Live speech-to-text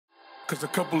Cause a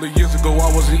couple of years ago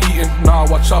I wasn't eating. Now I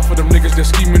watch out for them niggas that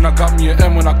scheming. I got me an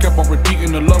M when I kept on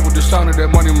repeating. The love with the sound of that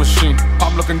money machine.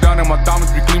 I'm looking down at my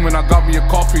diamonds be gleaming. I got me a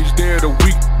coffee each day of the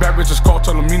week. Bad bitches call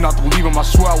telling me not to leave them. I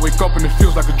swear I wake up and it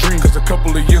feels like a dream. Cause a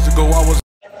couple of years ago I was.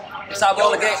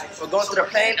 Sideballer gang, we're going to the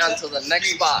plane until the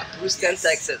next spot, Houston,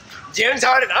 Texas. James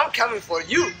Harden, I'm coming for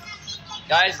you.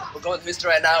 Guys, we're going to Houston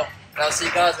right now. And I'll see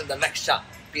you guys in the next shot.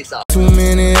 Peace out. Too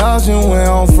many options where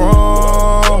I'm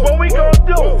from. What we gonna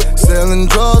do? Selling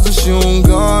drugs and shooting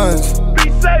guns.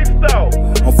 Be safe though.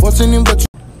 Unfortunately, but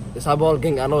The Sideballer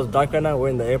gang, I know it's dark right now. We're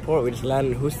in the airport. We just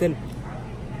landed in Houston.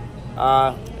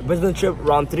 Business trip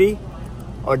round 3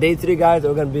 or day 3, guys.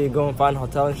 We're gonna be going find a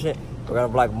hotel and shit. We're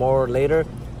gonna vlog more later.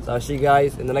 So I'll see you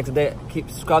guys in the next day. Keep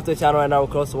subscribe to the channel right now.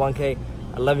 We're close to 1K.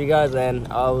 I love you guys and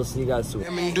I will see you guys soon.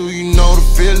 tell me, do you know the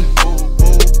feeling?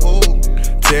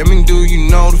 Tell me, do you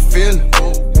know the feeling?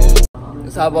 The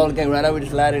Sideballer gang, right now we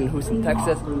just landed in Houston,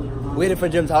 Texas. Waiting for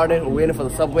James Harden. We're waiting for the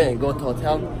subway and go to the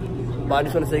hotel. But I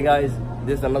just want to say, guys,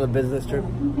 this is another business trip.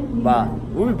 But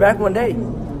we'll be back one day.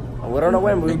 We don't know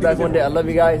when. We'll be back one day. I love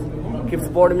you guys. Keep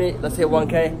supporting me. Let's hit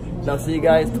 1K. And I'll see you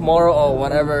guys tomorrow or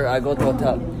whenever I go to the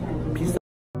hotel. Peace out.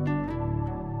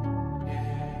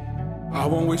 I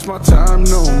won't waste my time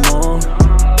no more.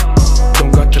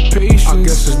 Don't got the patience. I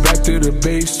guess it's back to the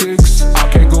basics.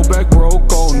 I can't go back broke,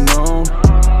 oh no.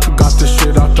 Got the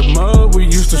shit out the mud. We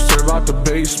used to serve out the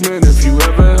basement. If you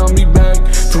ever help me back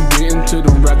from getting to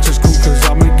the racks, it's cool. Cause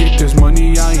I'ma get this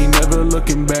money. I ain't never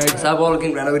looking back. Sideballer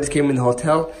gang, right now we just came in the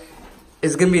hotel.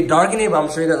 It's gonna be dark in here, but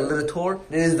I'm sure you got a little tour.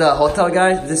 This is the hotel,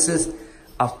 guys. This is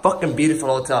a fucking beautiful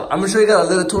hotel. I'm gonna show you guys a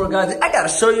little tour, guys. I gotta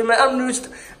show you, man.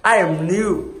 I am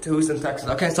new to Houston, Texas.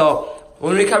 Okay, so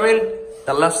when we come in,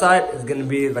 the left side is gonna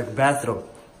be like bathroom.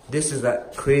 This is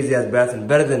that crazy ass bathroom,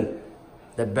 better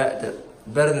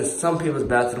than some people's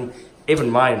bathroom, even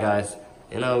mine, guys.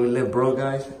 You know, we live broke,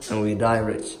 guys, and we die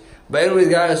rich. But anyways,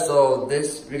 guys, so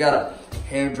this we got a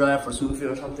hair dryer for Sufi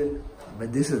or something.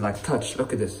 But this is like touch.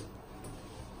 Look at this.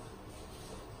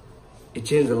 It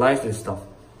changed the life and stuff.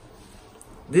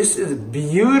 This is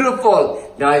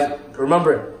beautiful, guys.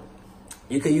 Remember,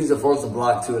 you can use the phone to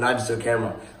vlog too, not just your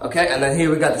camera. Okay, and then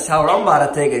here we got the shower. I'm about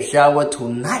to take a shower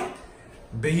tonight.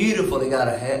 Beautiful. They got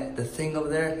the thing over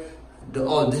there.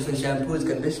 All different shampoos,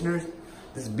 conditioners.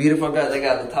 This is beautiful, guys. I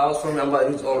got the towels for me. I'm about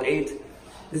to use all 8.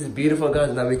 This is beautiful,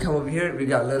 guys. Now we come over here. We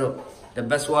got the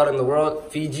best water in the world,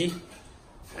 Fiji.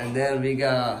 And then we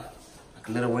got like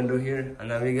a little window here. And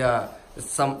then we got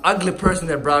some ugly person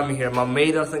that brought me here, my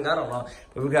maid or something, I don't know.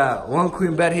 But we got one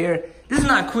queen bed here. This is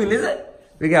not queen, is it?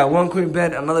 We got one queen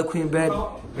bed, another queen bed.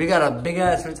 We got a big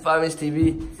ass 55-inch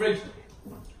TV. Fridge.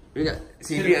 We got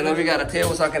TV, and then we got a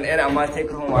table so I can edit. I might take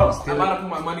it home while I'm I'm about to put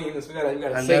my money in this. We got a And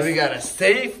safe. then we got a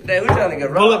safe. Then we trying to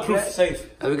get Bulletproof safe.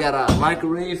 And we got a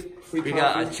microwave. We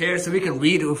got a chair so we can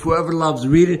read it. Whoever loves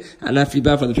reading. And that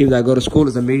feedback for the people that go to school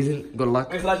is amazing. Good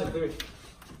luck. And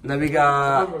then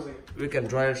we can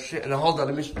dry our shit. And then hold on,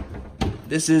 let me.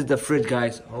 This is the fridge,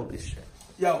 guys. Holy shit.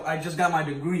 Yo, I just got my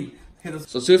degree.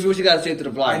 So, Sophie, what you got to say to the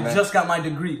vlog, man? I just got my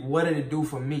degree. What did it do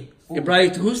for me? It brought you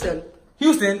to Houston.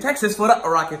 Houston, Texas for the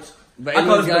Rockets. But I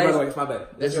call this guys, by the way, it's my bad.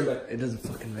 It doesn't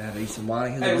fucking matter. He's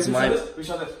smiling. Hey, we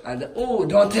show this. And oh,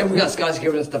 don't tell me we got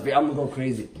skyscrapers and stuff here. I'm gonna go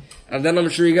crazy. And then I'm gonna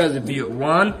show you guys the view.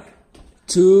 1,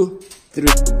 2, 3.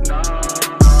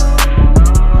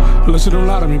 Listen, don't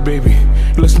lie to me, baby.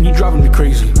 Listen, you driving me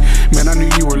crazy. Man, I knew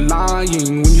you were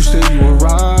lying when you said you were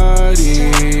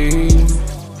riding.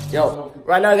 Yo,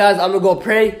 right now, guys, I'm gonna go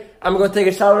pray. I'm gonna go take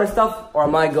a shower and stuff, or I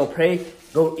might go pray,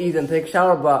 go eat and take a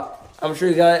shower. But I'm sure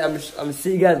you guys, I'm gonna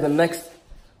see you guys in the next.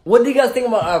 What do you guys think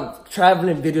about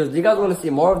traveling videos? Do you guys want to see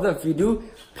more of them? If you do,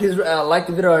 please like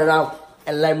the video right now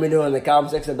and let me know in the comment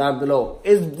section down below.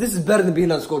 This is better than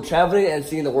being at school, traveling and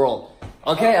seeing the world.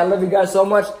 Okay, I love you guys so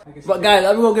much. But guys,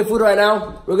 I'm gonna go get food right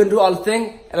now. We're gonna do all the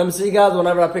thing, and I'm gonna see you guys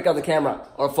whenever I pick up the camera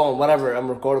or phone, whatever I'm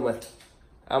recording with.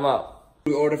 I'm out.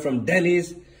 We ordered from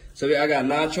Denny's, so I got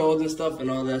nachos and stuff and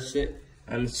all that shit.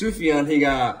 And Sufyan, he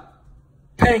got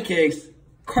pancakes,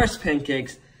 crushed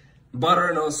pancakes,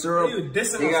 butter, no syrup.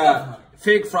 He got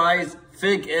fake fries,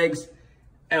 fake eggs,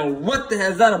 and what the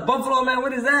hell is that? A buffalo, man?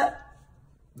 What is that?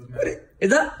 Is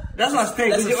that? That's not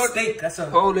steak. That's a steak. That's a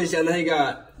holy shit. And then he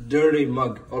got dirty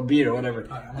mug or beer or whatever.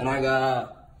 And I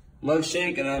got mug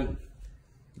shake and I'm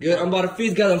good. I'm about to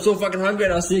feast, guys. I'm so fucking hungry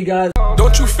and I'll see you guys.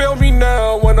 Don't you fail me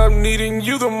now when I'm needing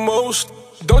you the most.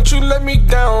 Don't you let me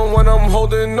down when I'm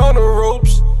holding on the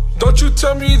ropes. Don't you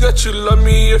tell me that you love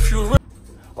me if you.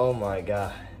 Oh my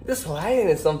god. This lighting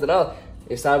is something else.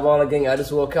 It's Sideballer gang. I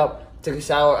just woke up, took a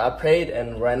shower, I prayed,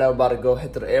 and right now I'm about to go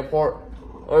head to the airport.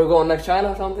 Where we going next?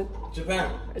 China or something? Japan.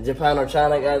 Japan or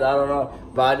China, guys. I don't know.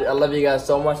 But I love you guys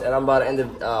so much, and I'm about to end the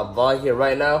vlog here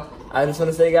right now. I just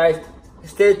want to say, guys,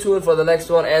 stay tuned for the next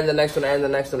one, and the next one, and the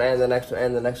next one, and the next one,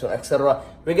 and the next one, etc.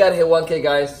 We gotta hit 1K,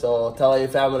 guys. So tell all your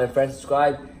family and friends to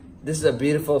subscribe. This is a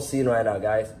beautiful scene right now,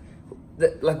 guys.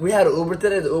 Like, we had an Uber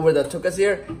today. The Uber that took us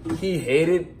here, he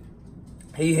hated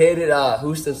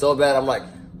Houston so bad. I'm like,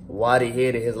 why do you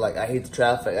hate it? He's like, I hate the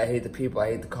traffic, I hate the people,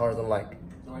 I hate the cars. I'm like,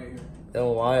 then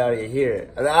why are you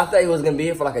here? And I thought he was gonna be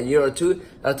here for like a year or two.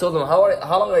 And I told him,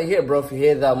 how long are you here, bro? If you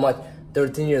hate it that much,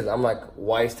 13 years. I'm like,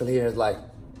 why are you still here? He's like,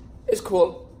 it's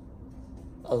cool.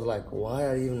 I was like, why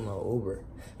are you even my Uber?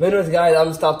 But anyways, guys, I'm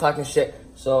gonna stop talking shit.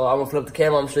 So I'm gonna flip the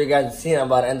camera. I'm sure you guys have seen it. I'm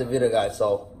about to end the video, guys.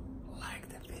 So like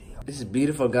the video. This is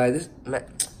beautiful, guys. I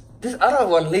don't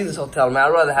want to leave this hotel, man.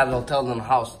 I'd rather have the hotel than the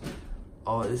house.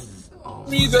 Oh, this is. Oh.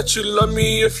 Me that you love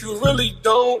me if you really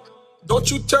don't.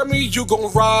 Don't you tell me you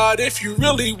gon' ride if you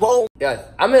really won't. Guys,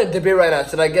 I'm in a debate right now.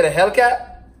 Should I get a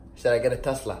Hellcat? Should I get a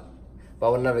Tesla? But I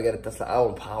would never get a Tesla. I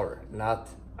want power, not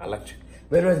electric.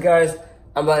 But anyways, guys,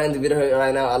 I'm about to end the video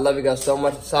right now. I love you guys so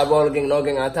much. Sideballer gang, no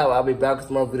gang on top. I'll be back with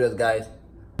more videos, guys.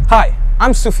 Hi,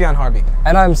 I'm Sufyan Harbi.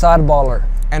 And I'm Sideballer.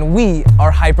 And we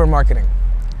are Hyper Marketing.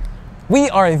 We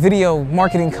are a video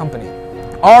marketing company.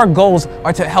 Our goals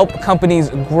are to help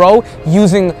companies grow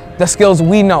using the skills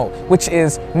we know, which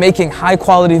is making high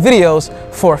quality videos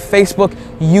for Facebook,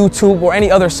 YouTube, or any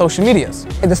other social medias.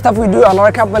 The stuff we do on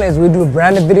our company is we do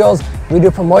branded videos, we do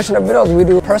promotional videos, we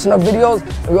do personal videos,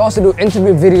 and we also do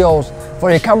interview videos for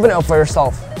your company or for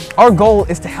yourself. Our goal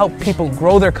is to help people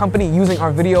grow their company using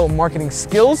our video marketing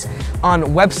skills on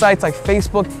websites like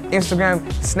Facebook, Instagram,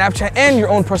 Snapchat, and your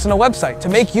own personal website to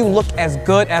make you look as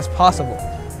good as possible.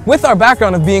 With our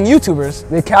background of being YouTubers,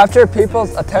 we capture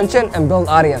people's attention and build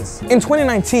audience. In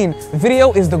 2019,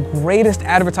 video is the greatest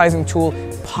advertising tool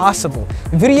possible.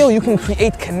 Video, you can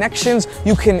create connections,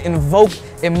 you can invoke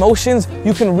emotions,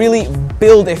 you can really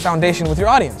build a foundation with your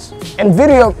audience. In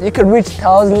video, you can reach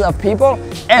thousands of people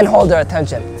and hold their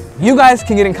attention. You guys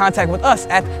can get in contact with us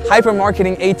at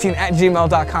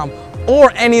hypermarketing18@gmail.com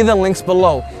or any of the links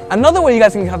below. Another way you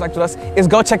guys can get in contact with us is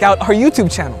go check out our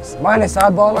YouTube channels. Mine is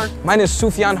Sideballer. Mine is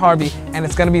Sufyan Harbi, and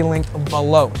it's gonna be linked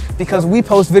below because we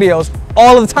post videos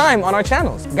all of the time on our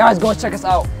channels. Guys, go check us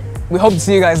out. We hope to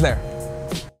see you guys there.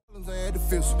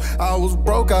 I was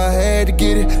broke, I had to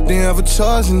get it. Didn't have a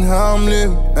choice in how I'm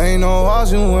living. Ain't no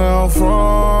option where I'm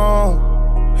from.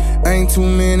 Ain't too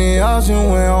many options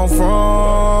where I'm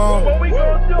from. What we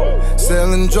gonna do?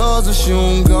 Selling drugs or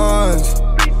shooting guns.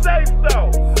 Be safe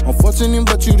though. Unfortunate,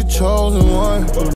 but you the chosen one.